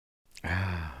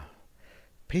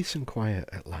Peace and quiet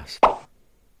at last.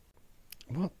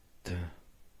 What the...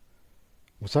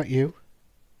 Was that you?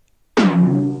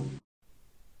 Oh,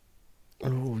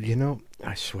 you know,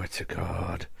 I swear to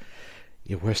God,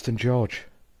 you're worse than George.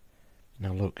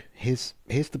 Now look, here's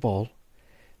the ball.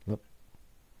 Look,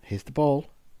 here's the ball.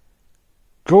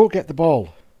 Go get the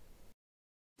ball.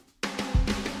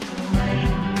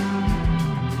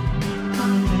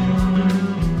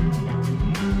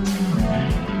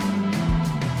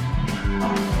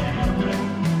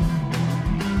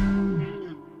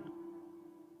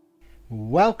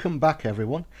 Welcome back,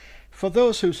 everyone. For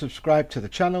those who subscribe to the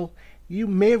channel, you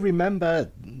may remember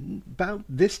about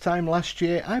this time last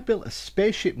year I built a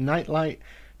spaceship nightlight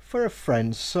for a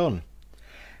friend's son.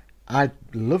 I'd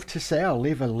love to say I'll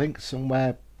leave a link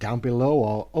somewhere down below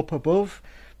or up above,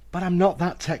 but I'm not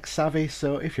that tech savvy,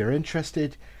 so if you're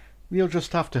interested, you'll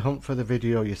just have to hunt for the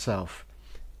video yourself.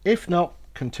 If not,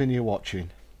 continue watching.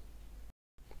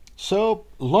 So,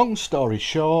 long story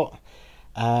short,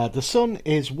 the son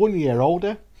is 1 year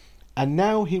older, and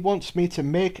now he wants me to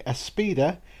make a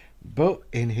speeder, but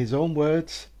in his own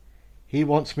words, he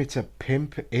wants me to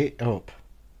pimp it up.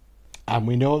 And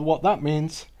we know what that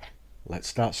means. Let's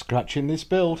start scratching this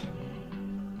build.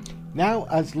 Now,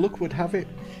 as luck would have it,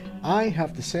 I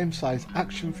have the same size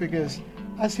action figures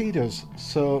as he does,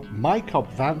 so my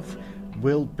Cobb Vanth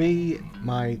will be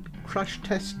my crash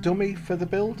test dummy for the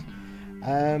build.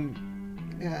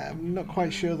 Yeah, I'm not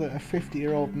quite sure that a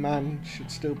 50-year-old man should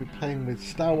still be playing with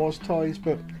Star Wars toys,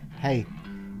 but hey,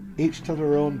 each to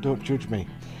their own, don't judge me.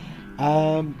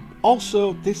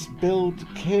 Also, this build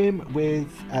came with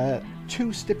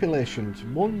two stipulations.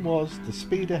 One was the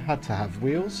speeder had to have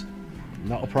wheels,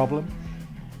 not a problem,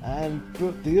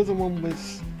 but the other one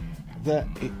was that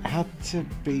it had to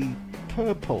be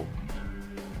purple.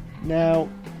 Now,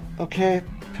 okay,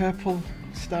 purple,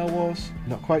 Star Wars,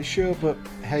 not quite sure, but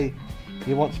hey,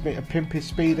 he wants me to pimp his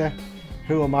speeder.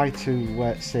 Who am I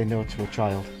to say no to a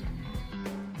child?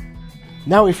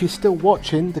 Now, if you're still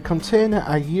watching, the container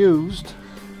I used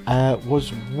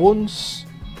was once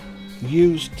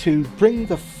used to bring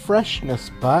the freshness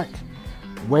back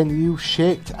when you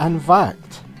shaked and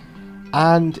vacked.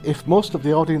 And if most of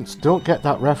the audience don't get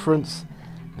that reference,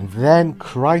 then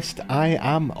Christ, I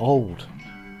am old.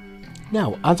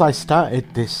 Now, as I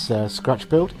started this scratch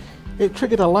build, it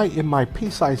triggered a light in my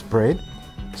pea-sized brain.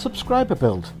 Subscriber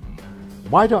build.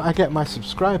 Why don't I get my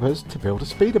subscribers to build a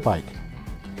speeder bike?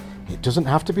 It doesn't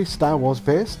have to be Star Wars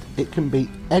based, it can be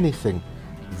anything.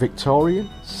 Victorian,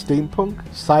 steampunk,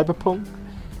 cyberpunk,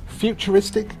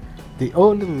 futuristic. The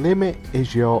only limit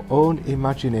is your own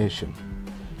imagination.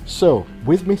 So,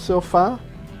 with me so far?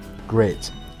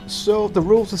 Great. So the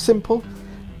rules are simple.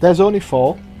 There's only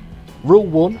 4. Rule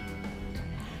 1.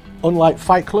 Unlike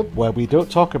Fight Club, where we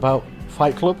don't talk about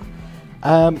Fight Club,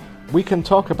 we can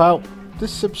talk about the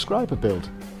subscriber build.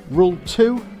 Rule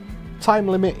 2, time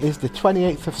limit is the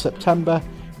 28th of September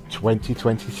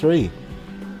 2023.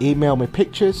 Email me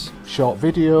pictures, short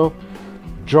video,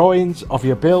 drawings of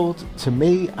your build to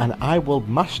me, and I will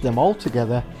mash them all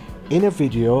together in a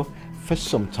video for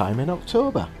sometime in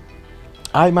October.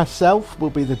 I myself will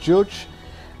be the judge,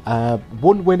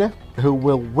 one winner who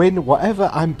will win whatever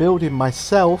I'm building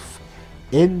myself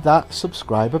in that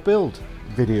subscriber build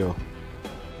video.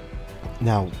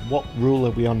 Now, what rule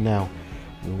are we on now?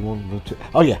 Rule 1, rule 2.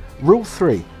 Oh yeah, rule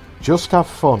 3. Just have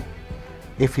fun.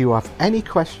 If you have any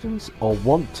questions or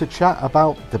want to chat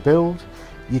about the build,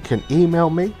 you can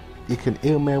email me. You can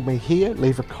email me here,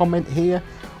 leave a comment here,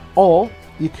 or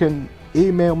you can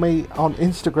email me on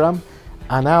Instagram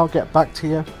and I'll get back to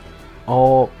you,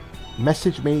 or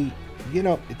message me. You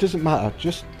know, it doesn't matter.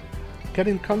 Just get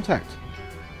in contact.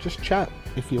 Just chat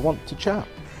if you want to chat.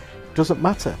 Doesn't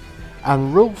matter.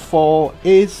 And rule 4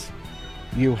 is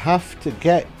you have to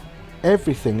get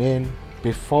everything in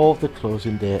before the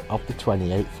closing date of the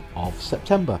 28th of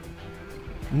September.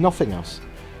 Nothing else.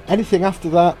 Anything after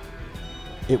that,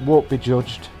 it won't be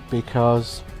judged,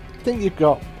 because I think you've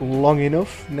got long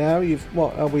enough now.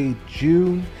 What are we?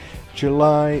 June,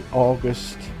 July,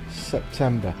 August,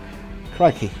 September.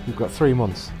 Crikey, you've got 3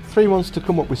 months. 3 months to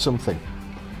come up with something.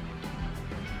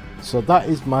 So that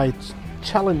is my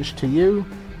challenge to you.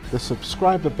 The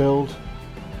subscriber build,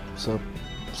 so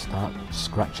start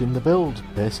scratching the build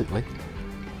basically.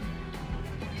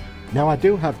 Now, I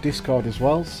do have Discord as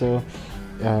well, so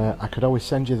I could always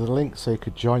send you the link so you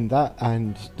could join that,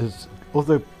 and there's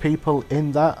other people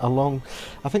in that along.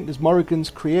 I think there's Morrigan's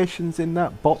Creations in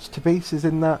that, Bots to Pieces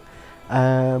in that.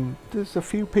 There's a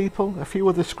few people, a few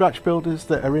other scratch builders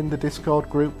that are in the Discord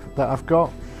group that I've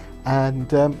got,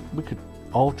 and we could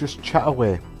all just chat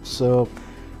away. So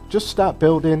just start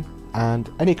building, and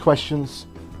any questions,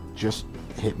 just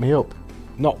hit me up.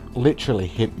 Not literally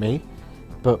hit me,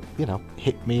 but you know,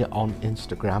 hit me on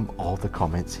Instagram or the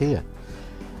comments here.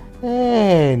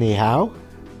 Anyhow,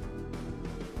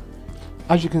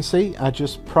 as you can see, I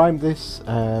just primed this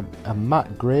a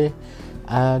matte grey,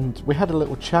 and we had a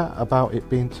little chat about it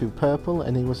being too purple,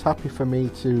 and he was happy for me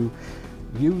to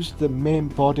use the main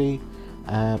body,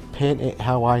 paint it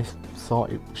how I thought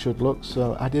it should look.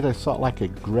 So I did a sort of like a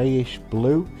greyish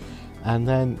blue, and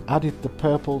then added the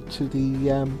purple to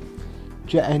the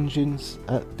jet engines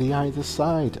at the either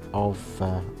side of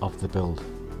the build.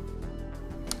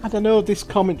 I don't know, this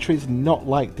commentary is not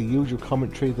like the usual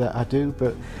commentary that I do,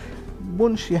 but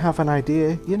once you have an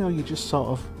idea, you know, you just sort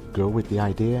of go with the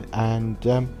idea, and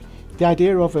the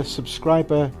idea of a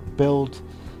subscriber build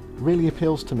really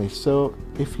appeals to me. So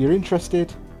if you're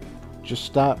interested, just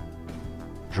start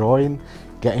drawing,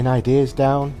 getting ideas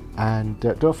down, and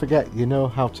don't forget, you know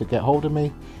how to get hold of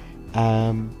me.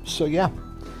 So yeah,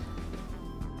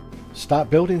 start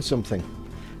building something,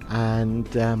 and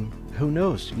who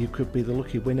knows, you could be the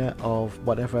lucky winner of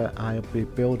whatever I'll be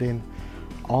building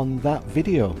on that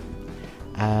video.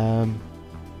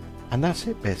 And that's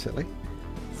it basically.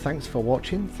 Thanks for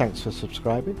watching, thanks for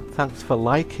subscribing, thanks for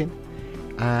liking,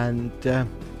 and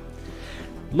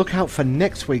look out for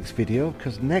next week's video,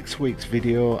 because next week's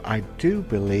video I do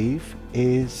believe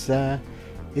is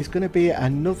going to be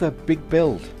another big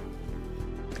build.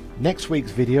 Next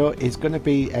week's video is going to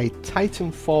be a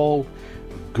Titanfall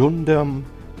Gundam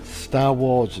Star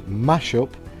Wars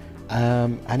mashup,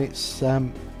 and it's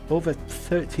over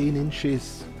 13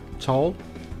 inches tall.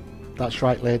 That's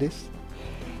right, ladies.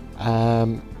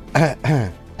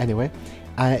 Anyway,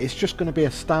 it's just going to be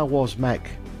a Star Wars mech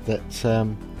that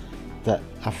that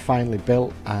I finally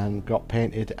built and got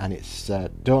painted, and it's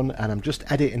done, and I'm just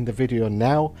editing the video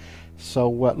now, so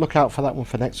look out for that one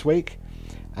for next week.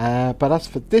 But as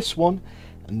for this one,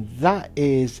 that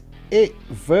is it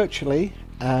virtually,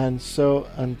 and so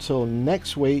until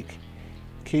next week,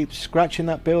 keep scratching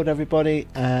that build, everybody,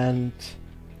 and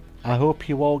I hope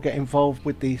you all get involved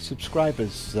with the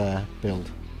subscribers build.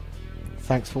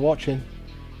 Thanks for watching.